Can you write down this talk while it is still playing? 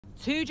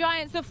Two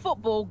giants of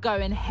football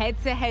going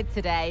head-to-head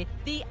today.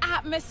 The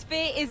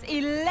atmosphere is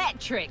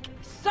electric.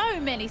 So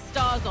many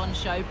stars on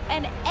show,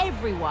 and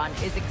everyone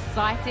is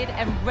excited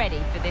and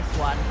ready for this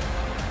one.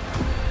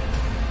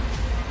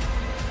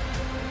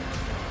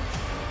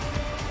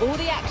 All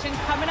the action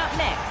coming up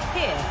next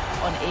here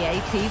on EA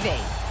TV.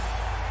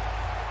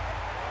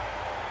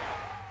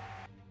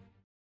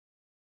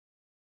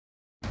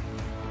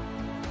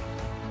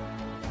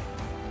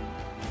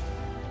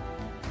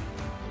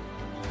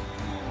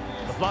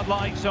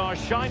 Floodlights are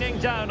shining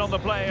down on the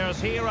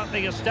players here at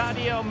the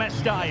Estadio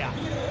Mestalla.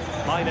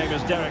 My name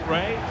is Derek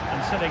Ray,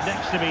 and sitting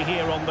next to me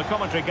here on the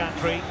commentary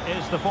gantry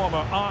is the former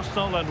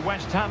Arsenal and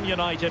West Ham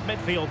United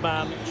midfield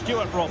man,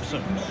 Stuart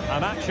Robson.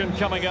 An action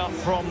coming up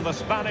from the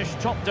Spanish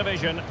top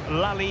division,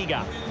 La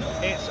Liga.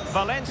 It's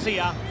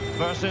Valencia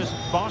versus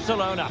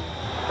Barcelona.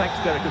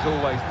 Thanks, Derek, as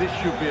always. This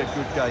should be a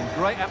good game.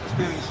 Great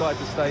atmosphere inside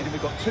the stadium.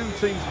 We've got two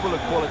teams full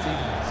of quality,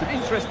 some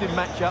interesting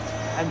matchups,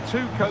 and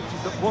two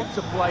coaches that want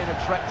to play an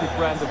attractive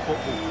brand of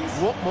football.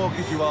 What more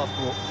could you ask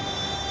for?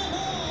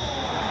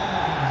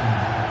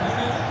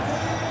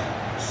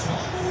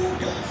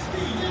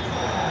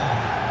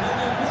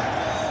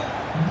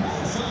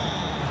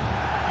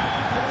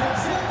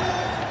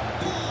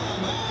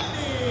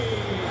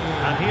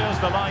 And here's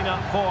the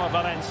lineup for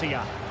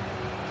Valencia.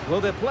 Well,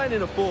 they're playing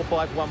in a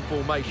 4-5-1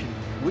 formation,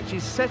 which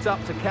is set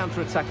up to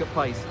counter-attack at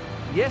pace.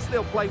 Yes,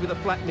 they'll play with a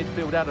flat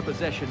midfield out of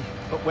possession,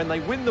 but when they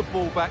win the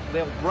ball back,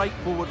 they'll break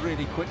forward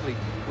really quickly.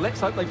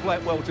 Let's hope they play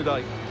it well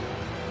today.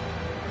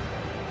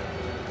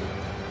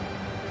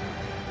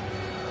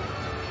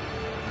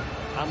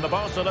 And the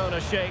Barcelona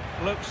shape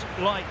looks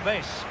like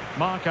this.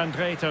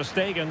 Marc-Andre ter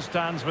Stegen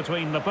stands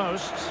between the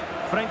posts.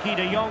 Frenkie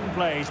de Jong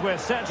plays with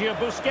Sergio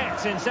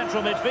Busquets in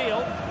central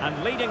midfield.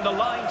 And leading the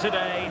line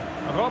today,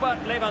 Robert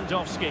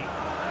Lewandowski.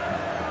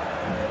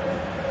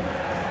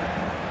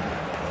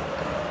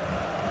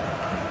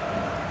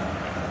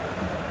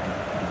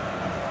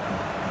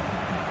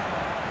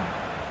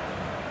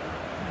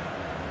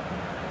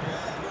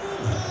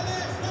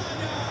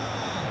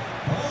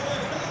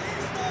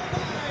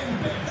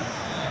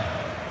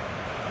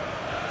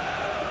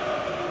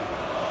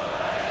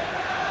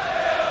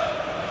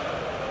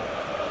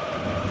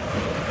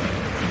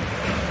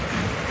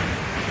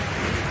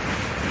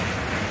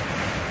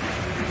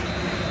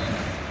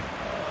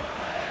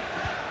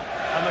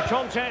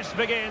 Contest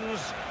begins.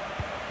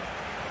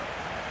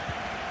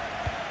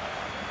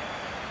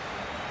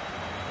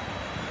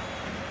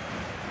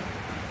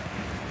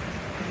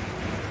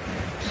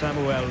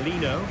 Samuel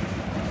Lino.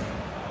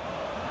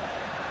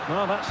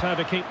 Well, that's how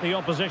to keep the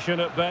opposition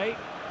at bay.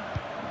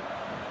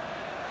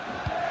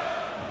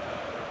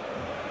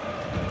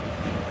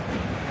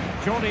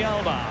 Jordi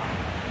Alba.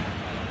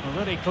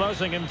 Already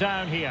closing him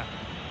down here.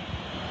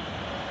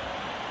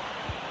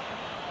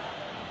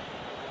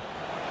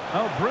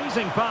 Oh,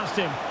 breezing past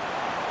him.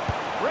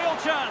 Real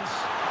chance.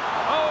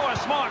 Oh, a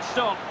smart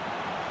stop.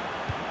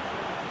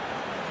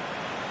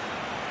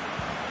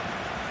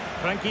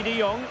 Frenkie de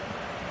Jong.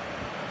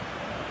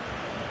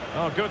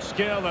 Oh, good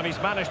skill, and he's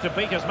managed to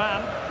beat his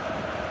man.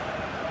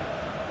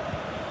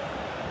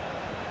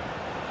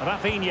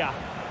 Raphinha.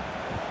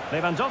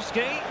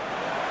 Lewandowski.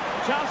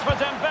 Chance for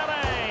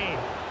Dembele.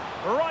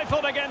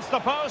 Rifled against the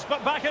post,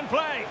 but back in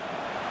play.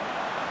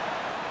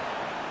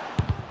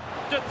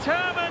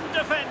 Determined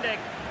defending.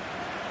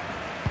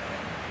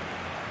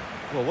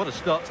 Well, what a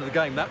start to the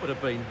game that would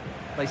have been.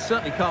 They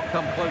certainly can't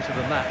come closer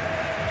than that.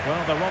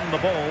 Well, they're on the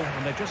ball,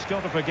 and they've just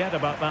got to forget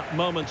about that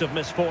moment of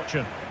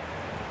misfortune.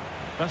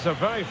 That's a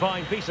very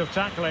fine piece of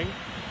tackling.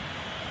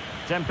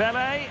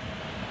 Dembele.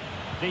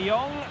 De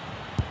Jong.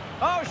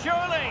 Oh,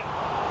 surely!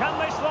 Can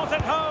they slot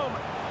it home?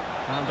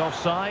 And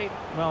offside.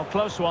 Well,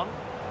 close one.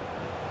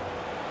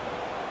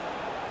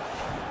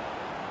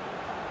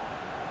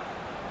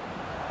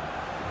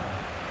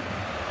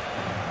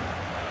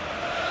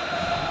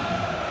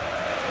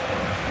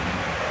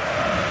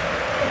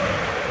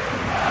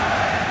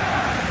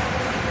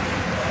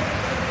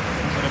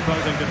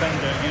 Opposing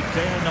defender, you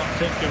dare not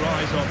take your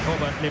eyes off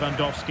Robert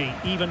Lewandowski,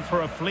 even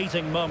for a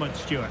fleeting moment,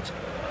 Stuart.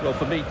 Well,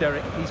 for me,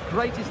 Derek, his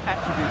greatest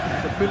attribute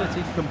is his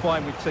ability to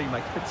combine with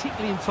teammates,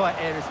 particularly in tight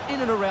areas,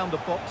 in and around the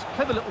box,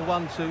 clever little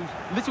 1-2s,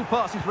 little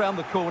passes round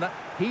the corner.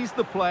 He's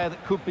the player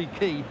that could be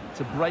key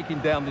to breaking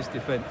down this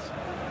defence.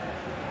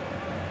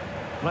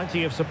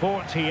 Plenty of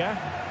support here.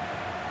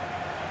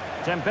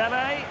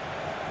 Dembele.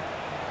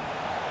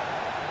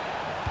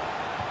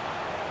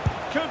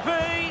 Could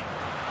be.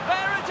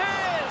 There it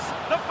is!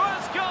 The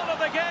first goal of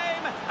the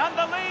game, and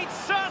the lead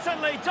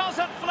certainly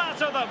doesn't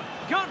flatter them.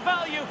 Good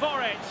value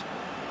for it.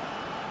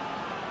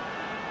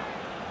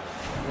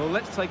 Well,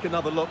 let's take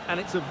another look, and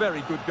it's a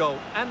very good goal.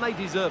 And they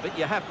deserve it,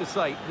 you have to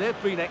say.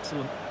 They've been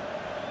excellent.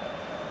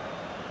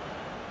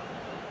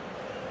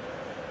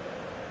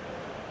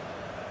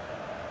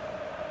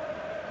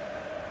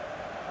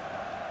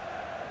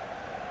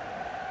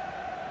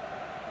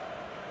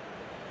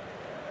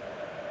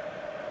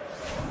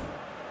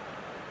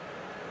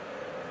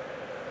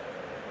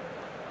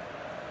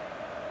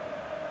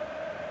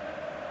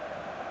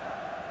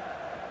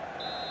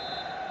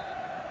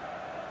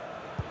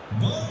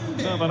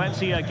 So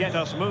Valencia get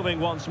us moving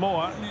once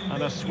more,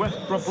 and a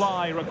swift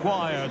reply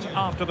required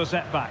after the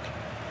setback.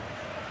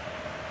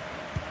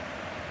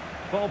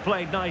 Ball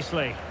played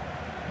nicely.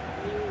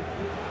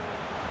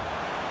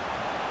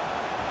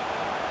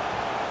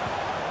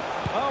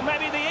 Oh,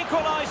 maybe the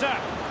equaliser.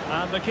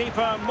 And the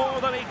keeper more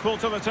than equal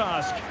to the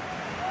task.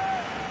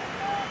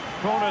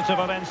 Corner to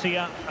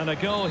Valencia, and a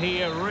goal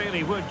here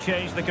really would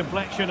change the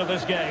complexion of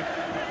this game.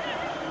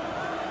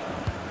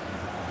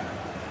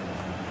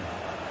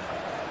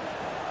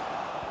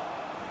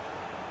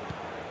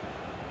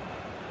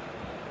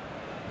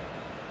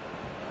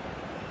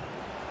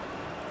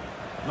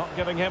 Not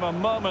giving him a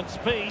moment's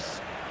peace.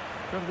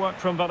 Good work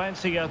from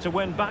Valencia to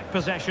win back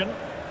possession.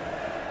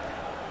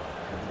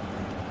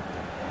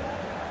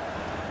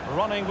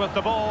 Running with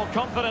the ball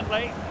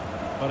confidently,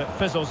 but it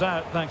fizzles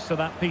out thanks to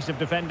that piece of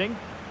defending.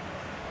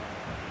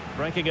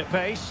 Breaking at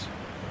pace.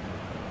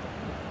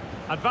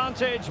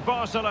 Advantage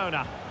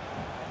Barcelona.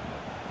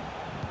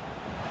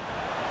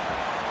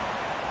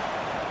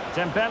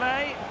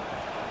 Dembele.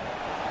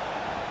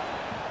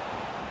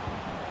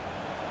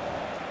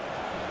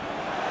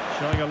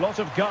 Showing a lot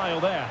of guile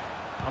there.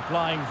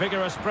 Applying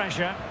vigorous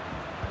pressure.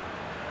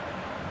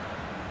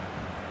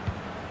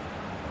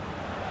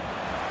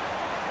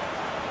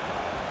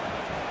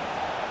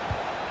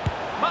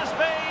 Must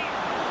be!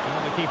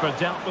 And the keeper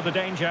dealt with the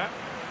danger.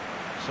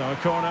 So a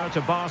corner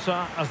to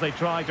Barca as they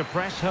try to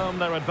press home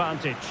their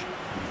advantage.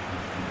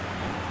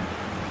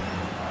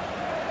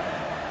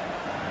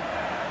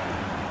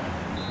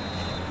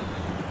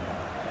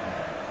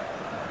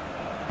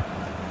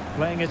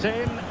 Playing it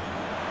in.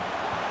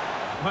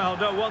 Well,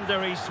 no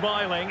wonder he's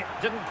smiling.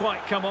 Didn't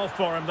quite come off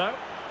for him, though.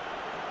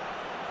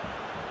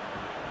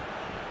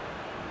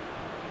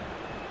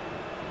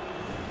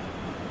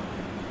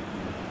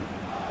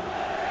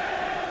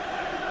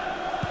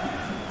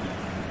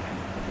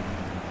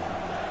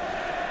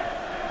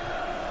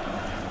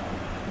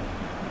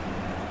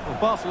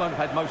 Barcelona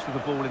have had most of the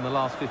ball in the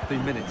last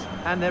 15 minutes,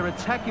 and their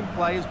attacking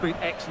play has been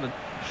excellent.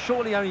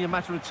 Surely only a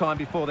matter of time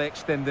before they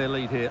extend their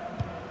lead here.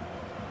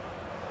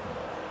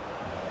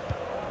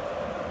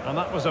 And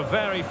that was a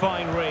very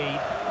fine read.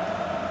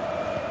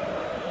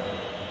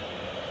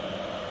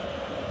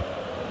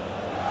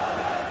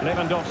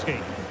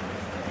 Lewandowski.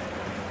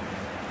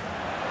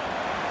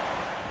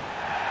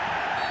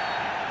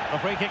 The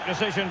free kick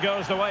decision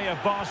goes the way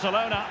of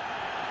Barcelona.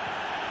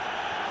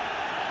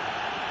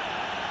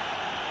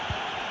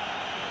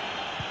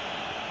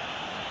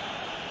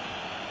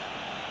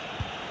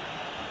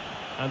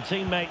 And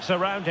teammates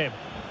around him.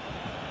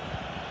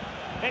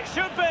 It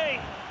should be!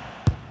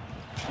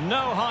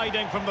 No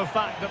hiding from the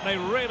fact that they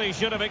really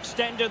should have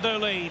extended their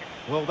lead.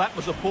 Well, that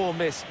was a poor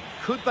miss.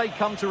 Could they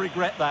come to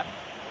regret that?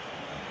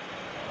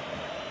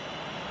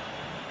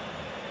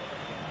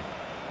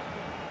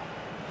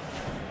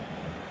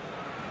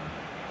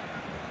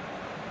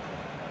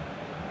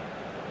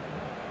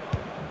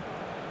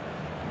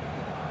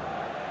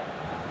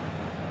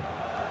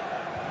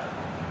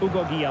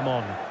 Hugo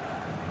Guillamon.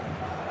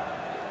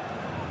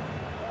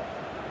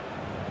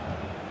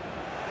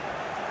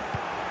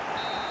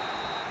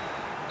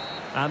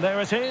 And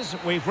there it is,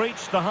 we've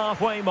reached the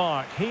halfway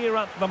mark here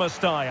at the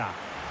Mestalla.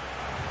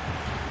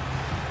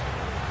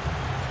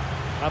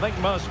 I think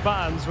most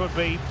fans would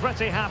be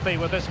pretty happy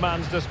with this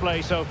man's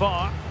display so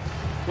far.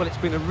 Well, it's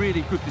been a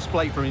really good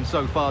display for him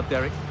so far,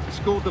 Derek. He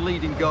scored the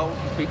leading goal,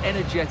 he's been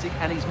energetic,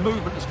 and his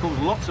movement has caused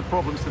lots of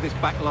problems to this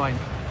back line.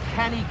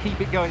 Can he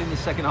keep it going in the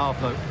second half,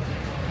 though?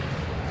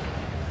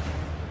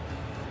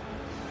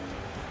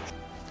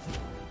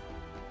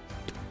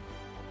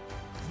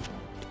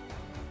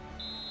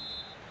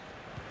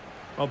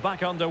 Well,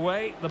 back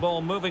underway, the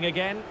ball moving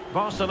again.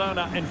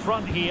 Barcelona in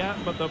front here,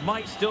 but there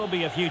might still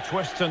be a few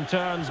twists and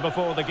turns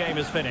before the game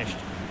is finished.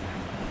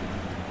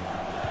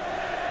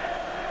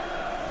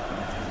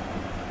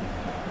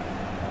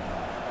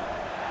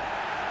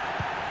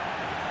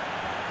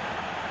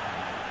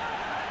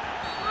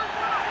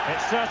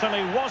 It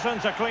certainly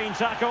wasn't a clean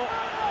tackle,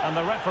 and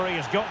the referee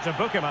has got to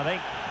book him, I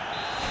think.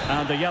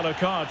 And a yellow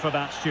card for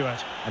that,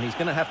 Stuart. And he's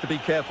going to have to be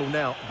careful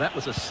now. That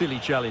was a silly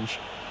challenge.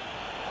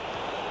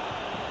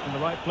 In the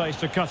right place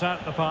to cut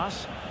out the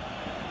pass.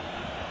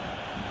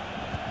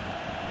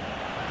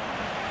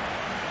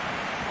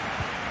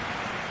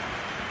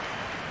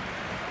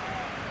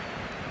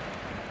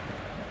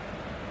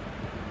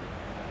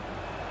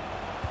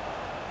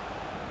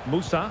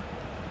 Musa.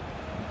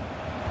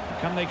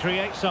 Can they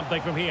create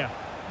something from here?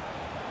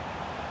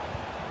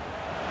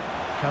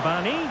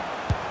 Cavani.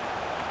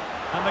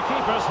 And the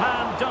keeper's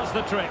hand does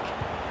the trick.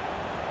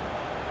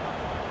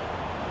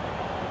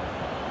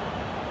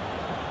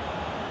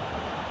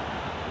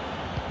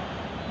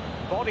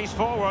 Bodies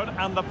forward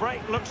and the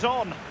break looks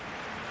on.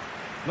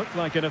 Looked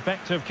like an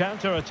effective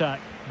counter-attack,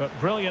 but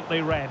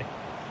brilliantly read.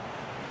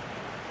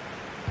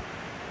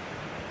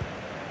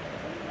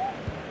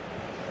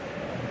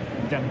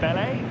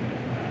 Dembele.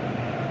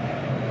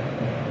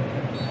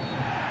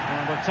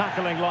 And with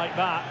tackling like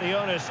that, the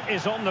onus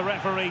is on the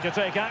referee to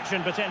take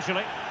action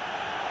potentially.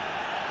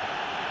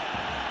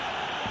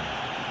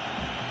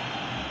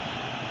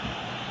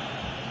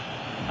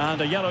 And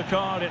a yellow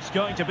card it's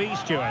going to be,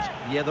 Stuart.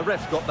 Yeah, the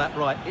ref's got that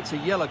right. It's a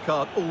yellow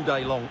card all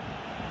day long.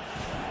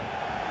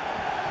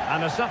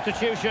 And a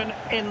substitution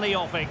in the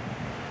offing.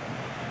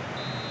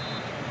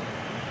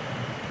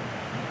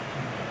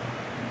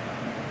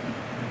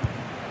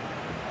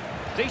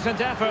 Decent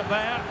effort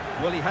there.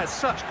 Well, he has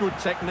such good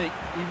technique.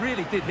 He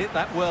really did hit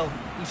that well.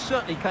 He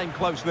certainly came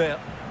close there.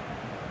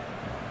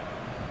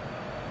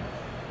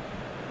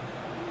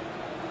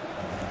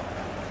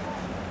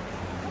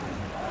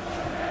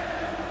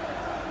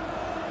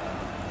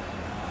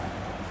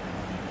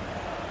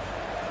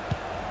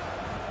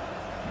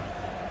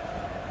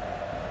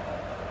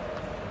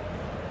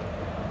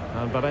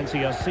 And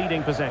Valencia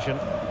ceding possession.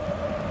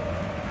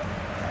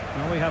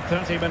 Well, we have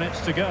 30 minutes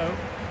to go.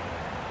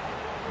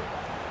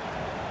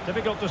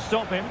 Difficult to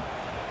stop him.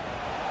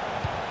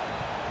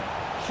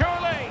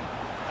 Surely!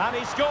 And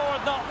he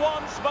scored not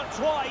once but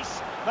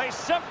twice. They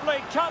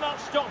simply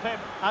cannot stop him.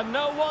 And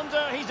no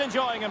wonder he's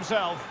enjoying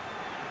himself.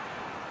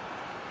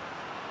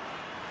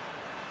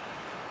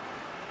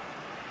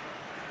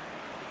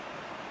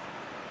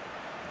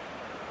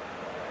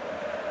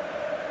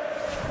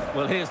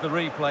 Well, here's the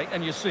replay,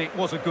 and you see it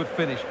was a good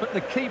finish. But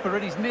the keeper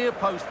at his near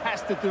post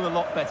has to do a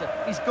lot better.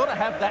 He's got to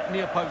have that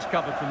near post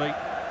covered for me.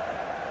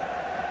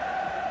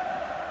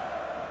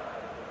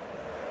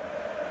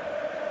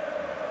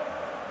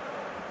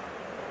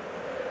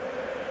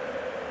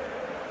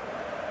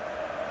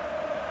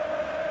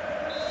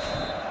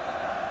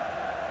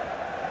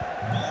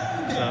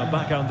 So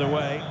back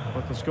underway,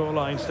 with the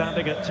scoreline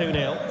standing at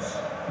 2-0.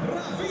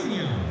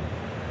 Raphinha.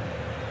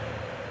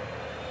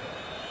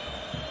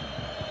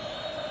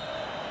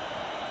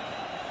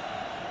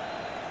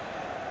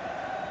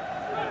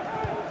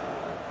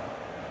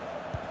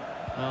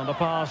 And the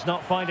pass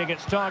not finding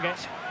its target.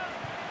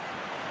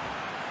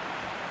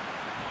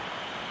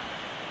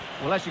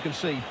 Well, as you can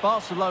see,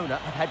 Barcelona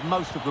have had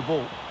most of the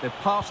ball. They've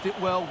passed it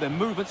well, their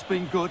movement's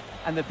been good,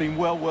 and they've been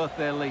well worth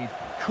their lead.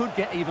 Could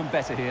get even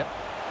better here.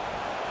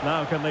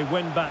 Now can they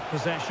win back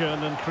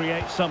possession and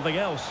create something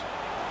else?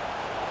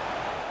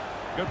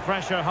 Good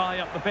pressure high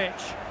up the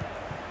pitch.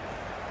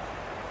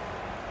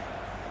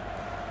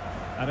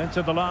 And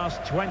into the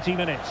last 20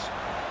 minutes.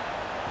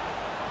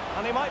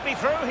 And he might be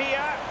through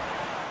here.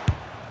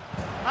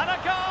 And a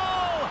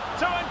goal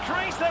to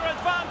increase their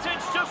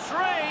advantage to 3.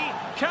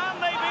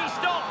 Can they be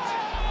stopped?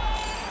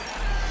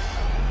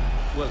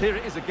 Well, here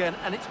it is again,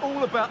 and it's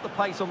all about the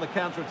pace on the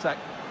counter-attack.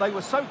 They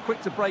were so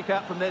quick to break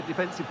out from their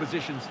defensive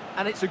positions,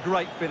 and it's a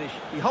great finish.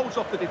 He holds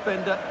off the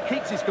defender,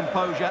 keeps his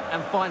composure,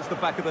 and finds the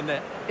back of the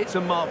net. It's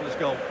a marvellous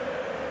goal.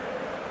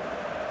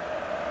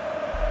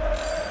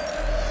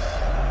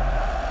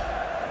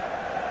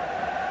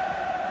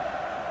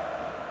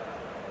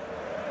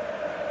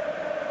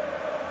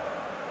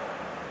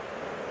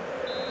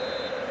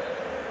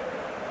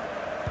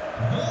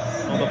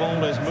 Well, the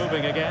ball is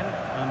moving again,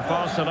 and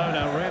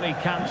Barcelona really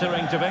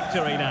cantering to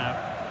victory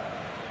now.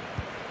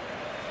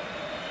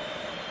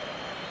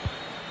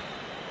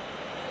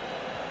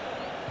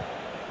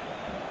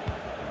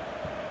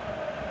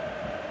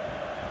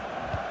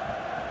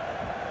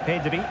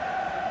 Pedri.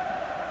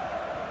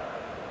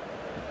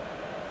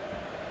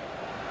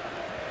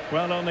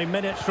 Well, only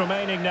minutes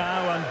remaining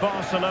now, and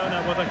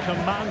Barcelona with a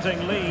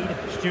commanding lead.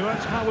 Stuart,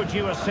 how would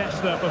you assess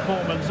their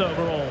performance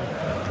overall?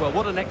 Well,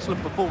 what an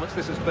excellent performance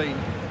this has been.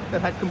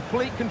 They've had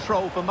complete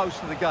control for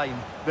most of the game.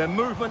 Their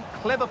movement,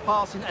 clever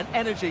passing and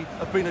energy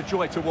have been a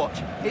joy to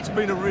watch. It's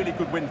been a really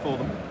good win for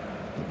them.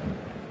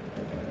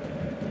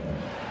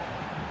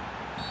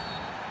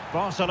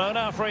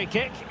 Barcelona free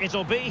kick,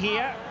 it'll be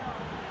here.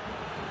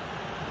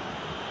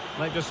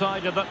 They've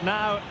decided that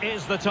now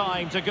is the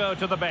time to go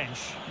to the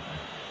bench.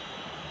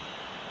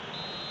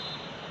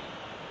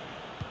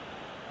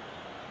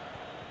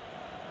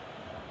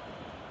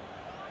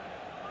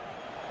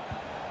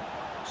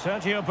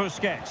 Sergio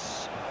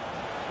Busquets.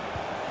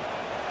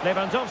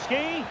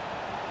 Lewandowski.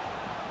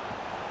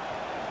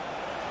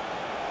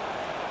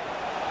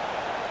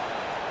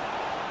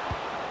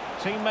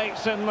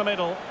 Teammates in the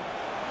middle.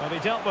 Well, he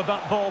dealt with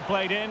that ball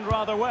played in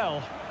rather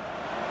well.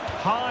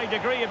 High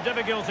degree of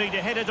difficulty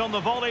to hit it on the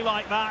volley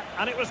like that,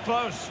 and it was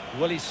close.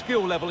 Well, his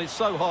skill level is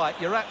so high,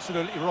 you're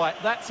absolutely right.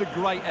 That's a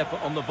great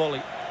effort on the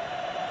volley.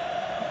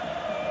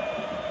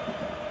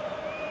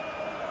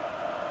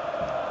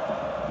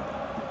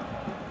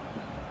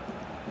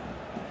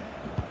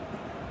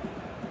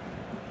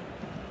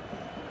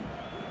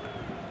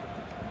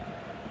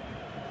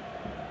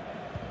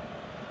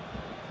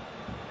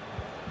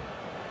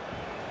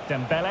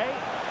 Dembele.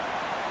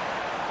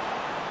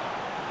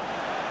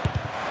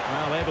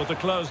 Well, able to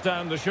close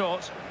down the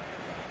shot.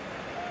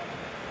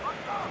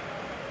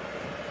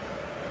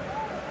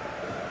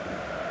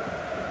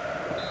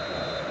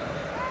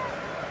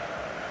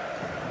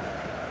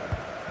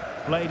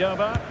 Played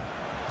over.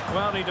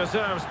 Well, he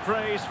deserves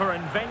praise for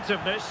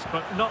inventiveness,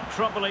 but not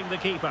troubling the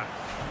keeper.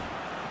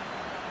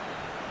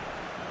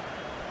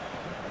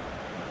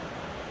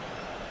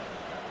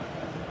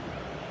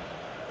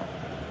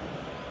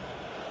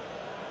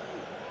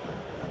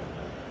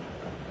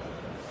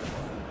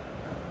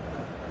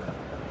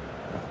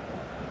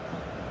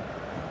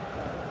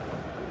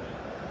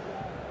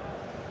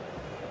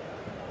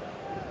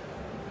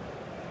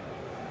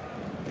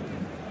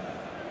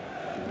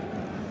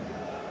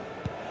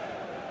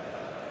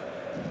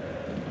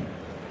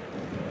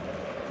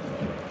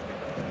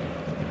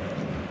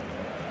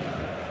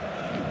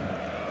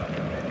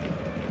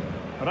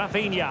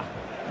 Raphinha.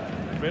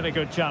 Really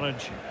good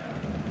challenge.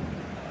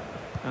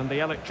 And the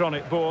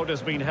electronic board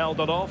has been held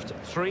aloft.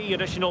 3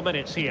 additional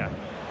minutes here.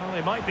 Well,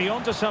 they might be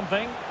onto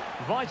something.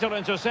 Vital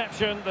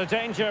interception. The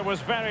danger was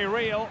very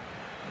real.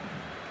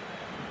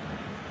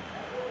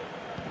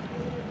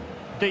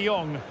 De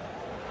Jong.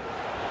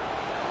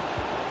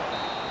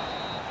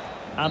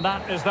 And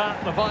that is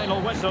that. The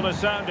final whistle has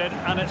sounded,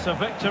 and it's a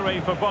victory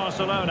for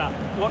Barcelona.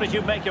 What did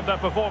you make of their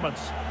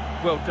performance?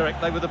 Well, Derek,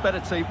 they were the better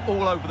team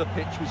all over the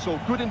pitch. We saw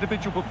good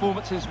individual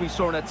performances. We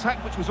saw an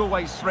attack which was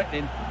always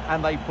threatening,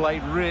 and they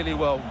played really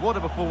well. What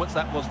a performance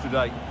that was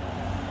today.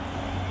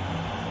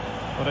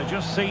 But it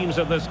just seems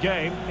in this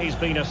game he's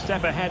been a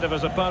step ahead of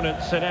his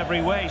opponents in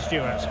every way,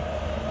 Stuart.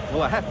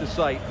 Well, I have to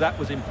say, that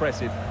was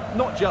impressive.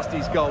 Not just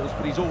his goals,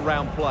 but his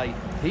all-round play.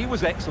 He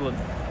was excellent.